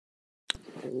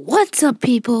What's up,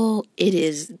 people? It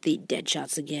is the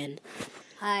Deadshots again.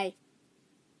 Hi.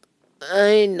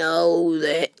 I know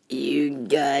that you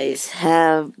guys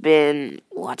have been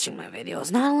watching my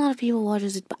videos. Not a lot of people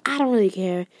watches it, but I don't really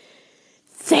care.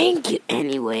 Thank you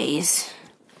anyways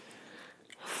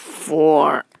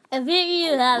for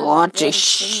watching.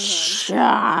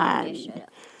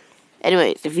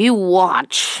 Anyways, if you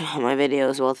watch my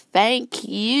videos, well, thank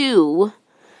you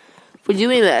for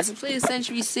doing that. So play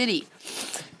Century City.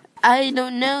 I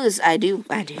don't know this. I do know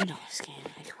this game.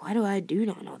 Like, why do I do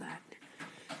not know that?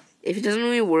 If it doesn't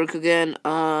really work again,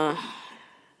 I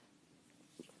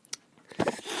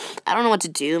don't know what to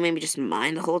do. Maybe just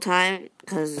mine the whole time,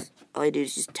 because all I do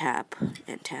is just tap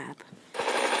and tap.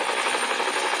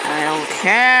 I don't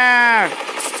care.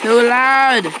 It's too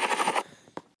loud.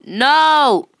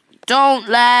 No, don't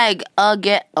lag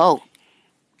again. Oh.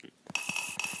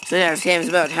 So yeah, this game is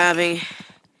about tapping.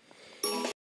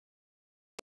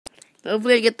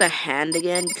 Hopefully I get the hand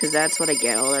again, because that's what I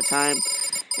get all the time.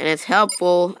 And it's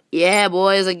helpful. Yeah,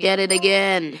 boys, I get it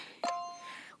again.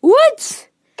 What?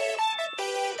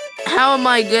 How am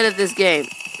I good at this game?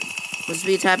 Must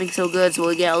be tapping so good, so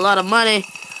we'll get a lot of money.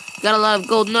 Got a lot of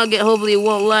gold nugget, hopefully it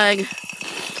won't lag.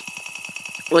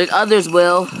 Like others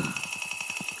will.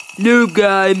 Noob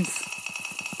games.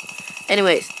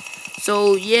 Anyways,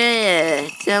 so yeah,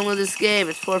 download this game,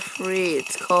 it's for free.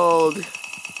 It's called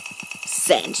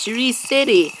Century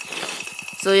City.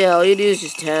 So yeah, all you do is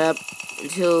just tap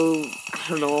until, I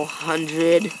don't know,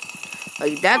 100.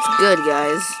 Like, that's good,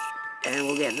 guys. And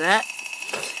we'll get that.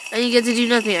 And you get to do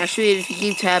nothing. Actually, if you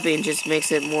keep tapping, it just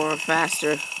makes it more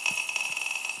faster.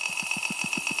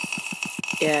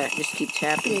 Yeah, just keep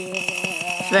tapping.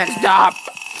 Stop!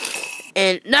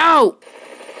 And, no!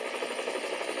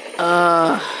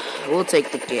 We'll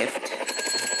take the gift.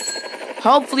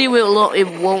 Hopefully it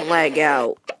won't lag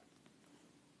out.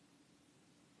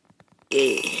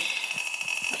 Yeah.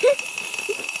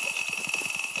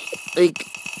 Like,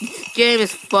 this game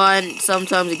is fun.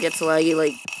 Sometimes it gets laggy,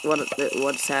 like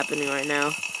what's happening right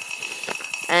now.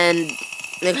 And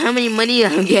like, how many money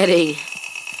I'm getting?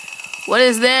 What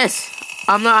is this?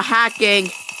 I'm not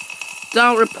hacking.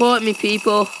 Don't report me,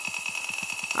 people.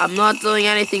 I'm not doing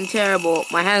anything terrible.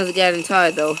 My hands are getting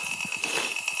tired though.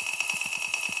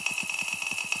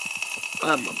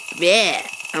 I'm a bear.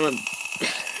 I'm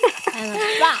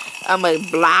a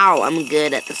blow. I'm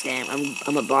good at this game.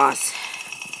 I'm a boss.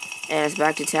 And it's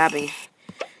back to tapping.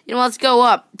 You know, let's go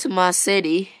up to my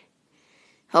city.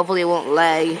 Hopefully it won't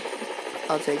lag.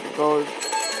 I'll take the gold.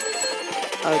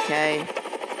 Okay.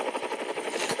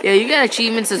 Yeah, you get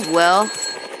achievements as well.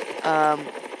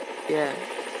 Yeah.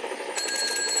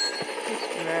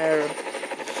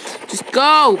 Just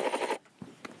go!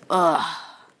 Ah!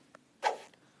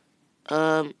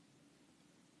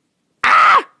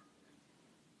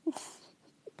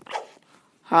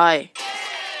 Hi.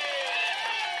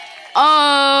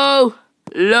 Oh!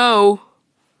 Low.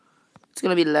 It's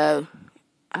gonna be low.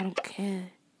 I don't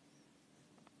care.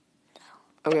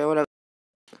 Okay, whatever.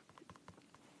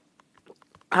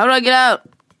 How do I get out?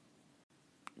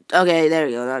 Okay, there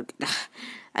we go.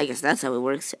 I guess that's how it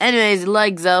works. Anyways,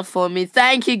 legs up for me.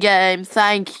 Thank you, game.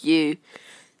 Thank you.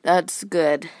 That's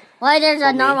good. Why there's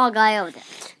a normal guy over there?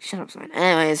 Shut up, son.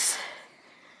 Anyways.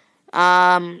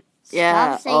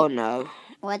 Yeah. Oh, no.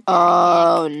 What the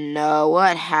heck? No.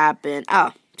 What happened?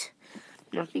 Oh.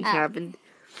 Nothing happened.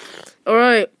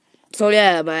 Alright. So,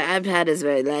 yeah, my iPad is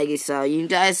very laggy, so you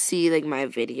guys see, like, my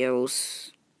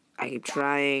videos. I keep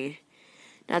trying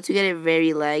not to get it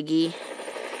very laggy.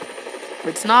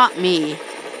 It's not me.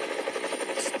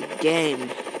 It's the game.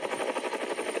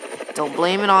 Don't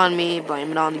blame it on me.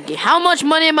 Blame it on the game. How much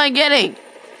money am I getting?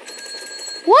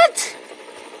 What?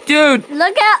 Dude.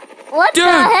 Look at... What the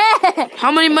heck?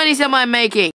 How many monies am I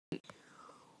making?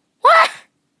 What?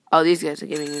 Oh, these guys are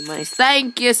giving me money.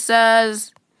 Thank you,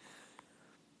 sirs.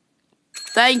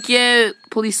 Thank you,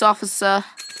 police officer,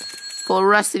 for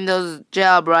arresting those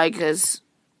jailbreakers.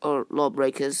 Or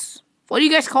lawbreakers. What do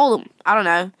you guys call them? I don't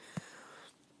know.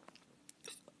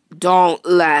 Don't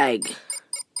lag.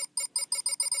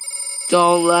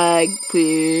 Don't lag,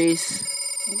 please.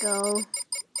 Go.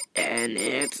 And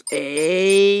it's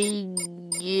a...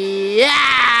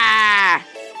 Yeah!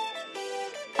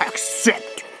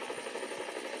 Accept.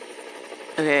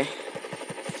 Okay.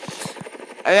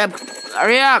 Hurry up.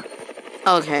 Hurry up.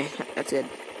 Okay, that's good.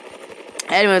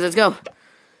 Anyways, let's go.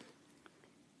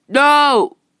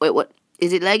 No! Wait, what?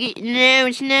 Is it laggy? No,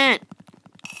 it's not.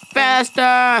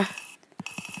 Faster!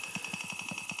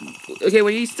 Okay,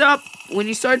 when you start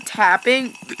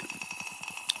tapping,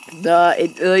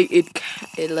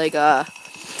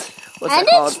 what's And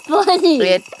that called?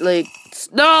 it's funny.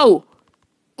 No!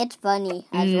 It's funny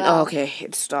as well. Okay,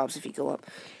 it stops if you go up.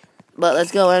 But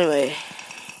let's go anyway.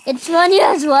 It's funny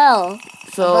as well.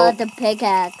 So, About the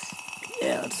pickaxe.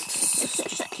 yeah, let's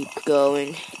just keep going.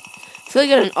 If I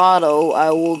get an auto,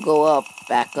 I will go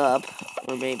back up,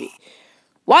 or maybe.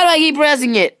 Why do I keep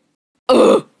pressing it?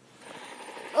 Ugh!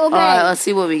 Okay. Alright, let's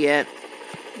see what we get.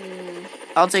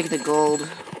 I'll take the gold.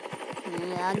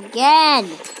 Again.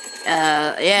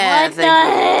 Yeah, What the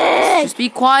heck? Just be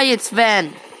quiet,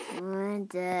 Sven. What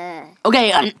the...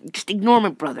 Okay, just ignore my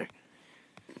brother.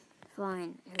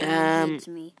 Fine. Everyone hates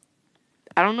me.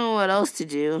 I don't know what else to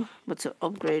do, but to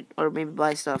upgrade or maybe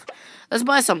buy stuff. Let's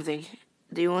buy something.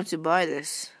 Do you want to buy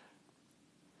this?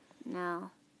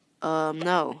 No.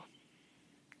 No.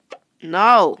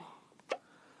 No!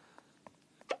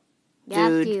 You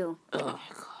have Dude. to. Oh, God.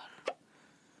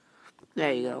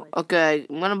 There you go. Okay,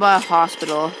 I'm gonna buy a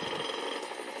hospital.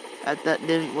 That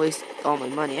didn't waste all my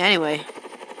money. Anyway,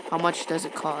 how much does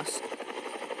it cost?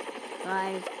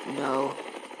 5. No.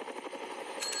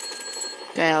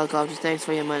 Okay, helicopters, thanks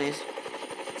for your monies.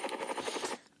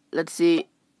 Let's see.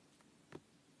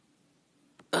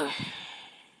 -5.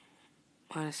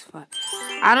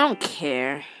 I don't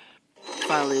care if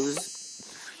I lose.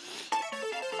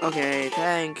 Okay,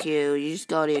 thank you. You just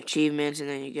got the achievements and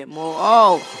then you get more.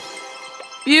 Oh!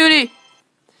 Beauty!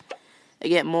 I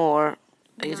get more.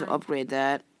 I guess I'll upgrade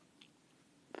that.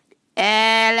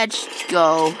 And let's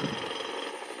go.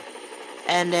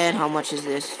 And then how much is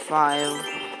this? 5.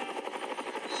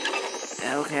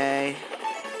 Okay.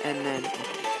 And then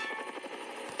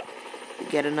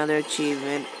get another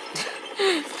achievement.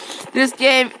 This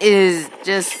game is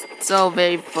just so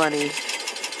very funny.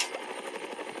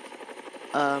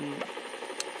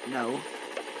 No.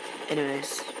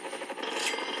 Anyways.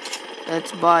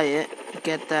 Let's buy it.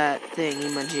 Get that thing,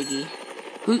 Imajiggy.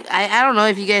 I don't know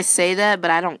if you guys say that,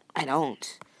 but I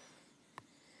don't.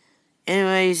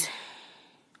 Anyways.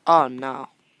 Oh no.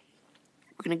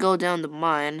 We're gonna go down the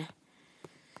mine.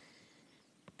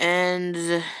 And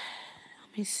how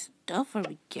many stuff are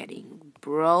we getting,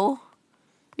 bro?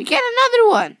 We get another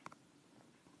one.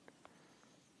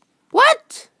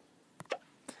 What?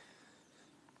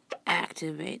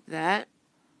 Activate that.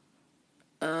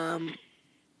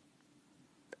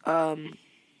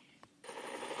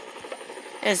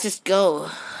 Let's just go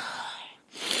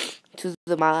to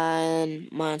the mine.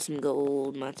 Mine some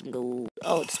gold.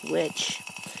 Oh, it's witch.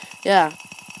 Yeah.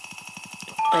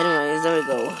 Anyways, there we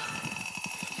go.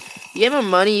 You get more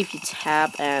money if you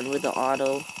tap and with the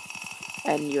auto,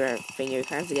 and your finger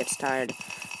kind of gets tired.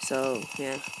 So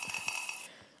yeah.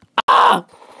 Ah!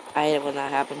 I hate it when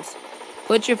that happens.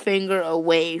 Put your finger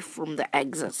away from the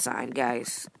exit sign,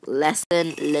 guys.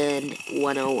 Lesson learned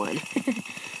 101.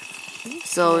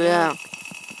 So yeah.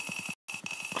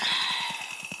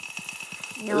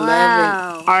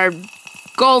 Wow. 11. Our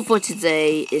goal for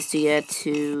today is to get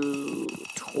to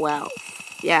 12.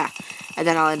 Yeah, and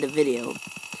then I'll end the video.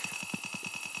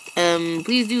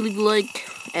 Please do leave a like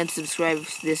and subscribe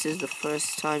if this is the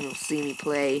first time you'll see me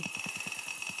play.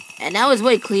 And now it's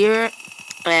way clearer,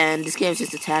 and this game is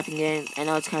just a tapping game. I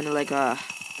know it's kind of like a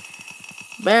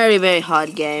very, very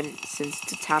hard game, since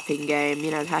it's a tapping game.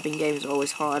 You know, tapping games are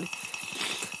always hard.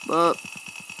 But,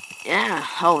 yeah,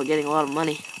 oh, we're getting a lot of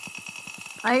money.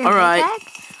 Alright.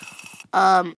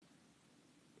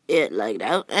 It lagged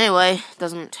out. Anyway, it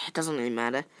doesn't really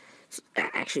matter.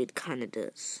 Actually, it kind of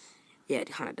does. Yeah,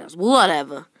 it kind of does.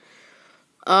 Whatever.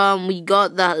 We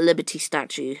got that Liberty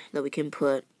statue that we can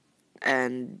put,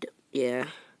 and yeah.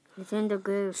 It's in the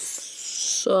group.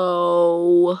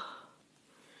 So,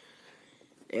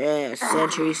 yeah,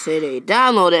 Century City.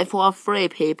 Download it for free,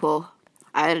 people.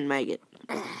 I didn't make it.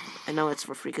 I know it's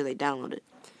for free because I downloaded it.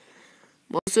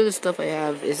 Most of the stuff I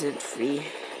have isn't free.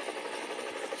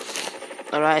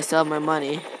 Alright, I still have my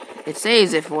money. It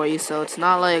saves it for you, so it's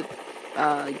not like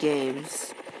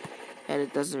games. And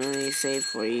it doesn't really save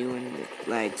for you when it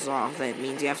lags off. That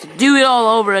means you have to do it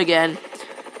all over again.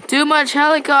 Too much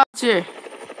helicopter.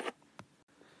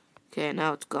 Okay,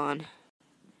 now it's gone.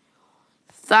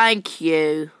 Thank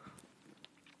you.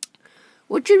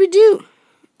 What should we do?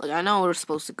 Like, I know we're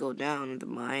supposed to go down the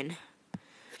mine.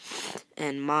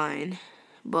 And mine.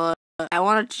 But I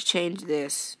wanted to change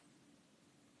this.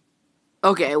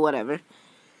 Okay, whatever.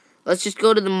 Let's just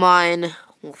go to the mine.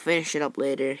 We'll finish it up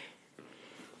later.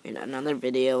 In another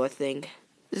video, I think.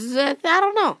 This is I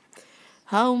don't know.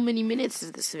 How many minutes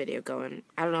is this video going?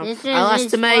 I don't know. I'll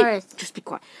estimate. Just be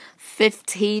quiet.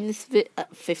 15.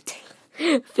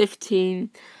 15.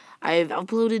 I've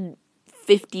uploaded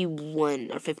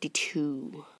 51 or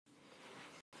 52.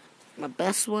 My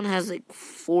best one has like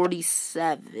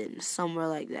 47, somewhere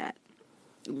like that.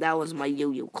 That was my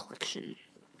yo-yo collection.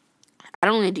 I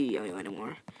don't really do yo-yo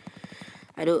anymore.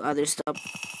 I do other stuff.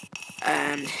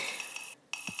 And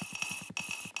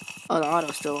oh, the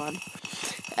auto's still on.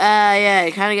 Yeah,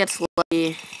 it kind of gets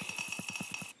sluggy.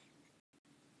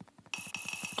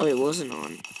 Oh, it wasn't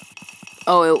on.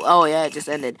 Oh yeah, it just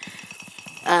ended.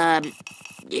 Yeah,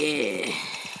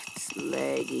 it's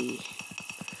laggy.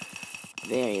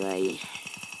 Very laggy.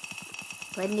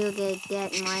 When you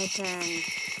get my turn?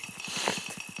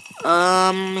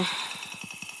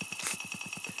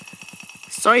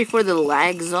 Sorry for the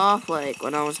lags off. Like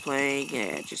when I was playing,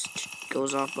 yeah, it just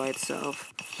goes off by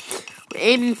itself. We're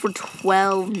aiming for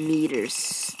 12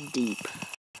 meters deep.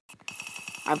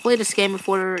 I played this game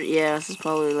before. Yeah, this is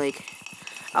probably like.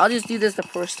 I'll just do this the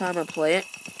first time I play it.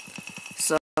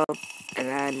 So, and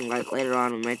then like later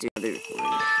on, we might do other.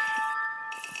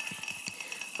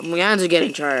 My hands are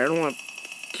getting tired. I don't want to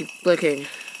keep clicking.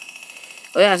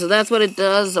 Oh yeah, so that's what it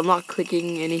does. I'm not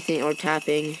clicking anything or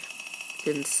tapping,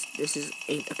 since this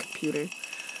ain't a computer.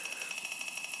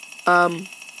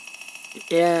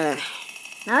 Yeah.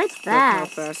 Now it's Look how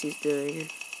fast. fast he's doing.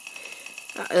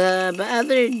 But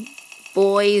other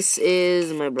voice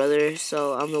is my brother,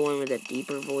 so I'm the one with that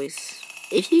deeper voice.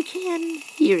 If you can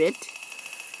hear it.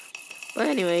 But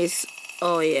anyways,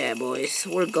 oh yeah, boys,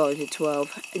 we're going to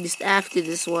 12. And just after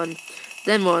this one,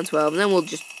 then we're on 12, and then we'll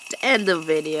just end the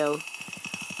video.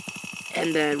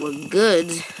 And then we're good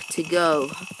to go.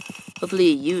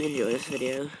 Hopefully you enjoy this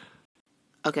video.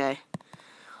 Okay.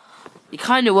 You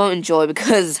kind of won't enjoy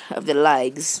because of the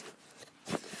lags.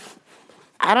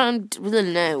 I don't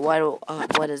really know why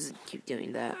does it keep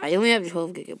doing that. I only have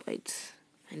 12 gigabytes.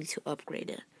 I need to upgrade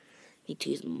it. I need to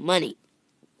use money.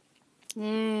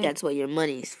 That's what your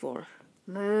money is for.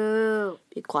 Moo.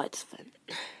 Be quiet, Sven.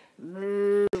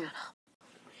 Moo.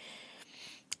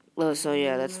 Well, so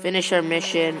yeah, let's finish our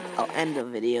mission. I'll end the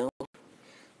video.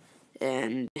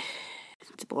 And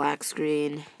it's black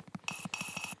screen.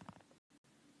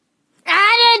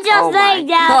 I didn't just like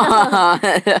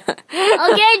that.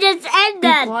 Okay, just end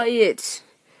that. Be quiet.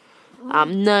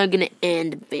 I'm not gonna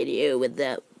end the video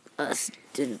without us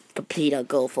to complete our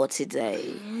goal for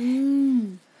today.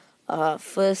 Our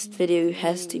first video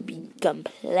has to be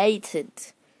completed.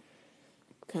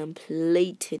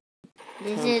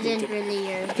 This isn't really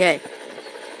yours. Okay.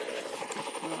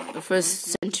 The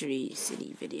first Century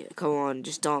City video. Come on,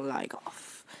 just don't lag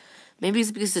off. Maybe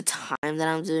it's because of the time that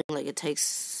I'm doing. Like, it takes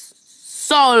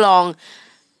so long.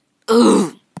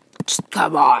 Ugh. Just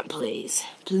come on, please.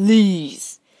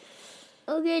 Please.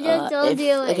 Okay, just don't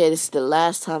do it. Okay, this is the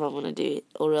last time I'm gonna do it.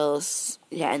 Or else,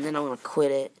 yeah, and then I'm gonna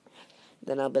quit it.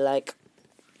 Then I'll be like,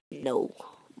 no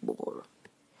more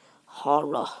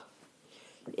horror.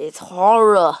 It's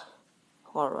horror.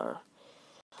 Horror.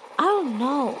 I don't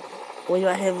know. Wait, do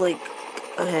I have like...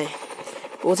 Okay.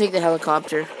 We'll take the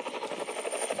helicopter.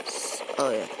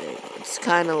 Oh, yeah. There you go. It's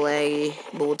kind of laggy,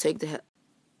 but we'll take the...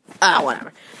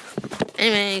 whatever.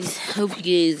 Anyways, hope you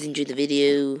guys enjoyed the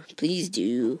video. Please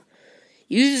do.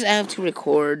 Use this app to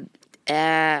record.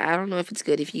 I don't know if it's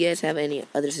good. If you guys have any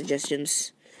other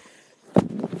suggestions...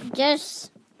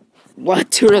 Just... what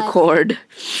to record.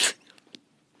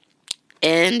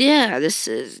 And yeah, this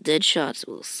is Dead Shots.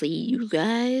 We'll see you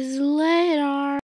guys later.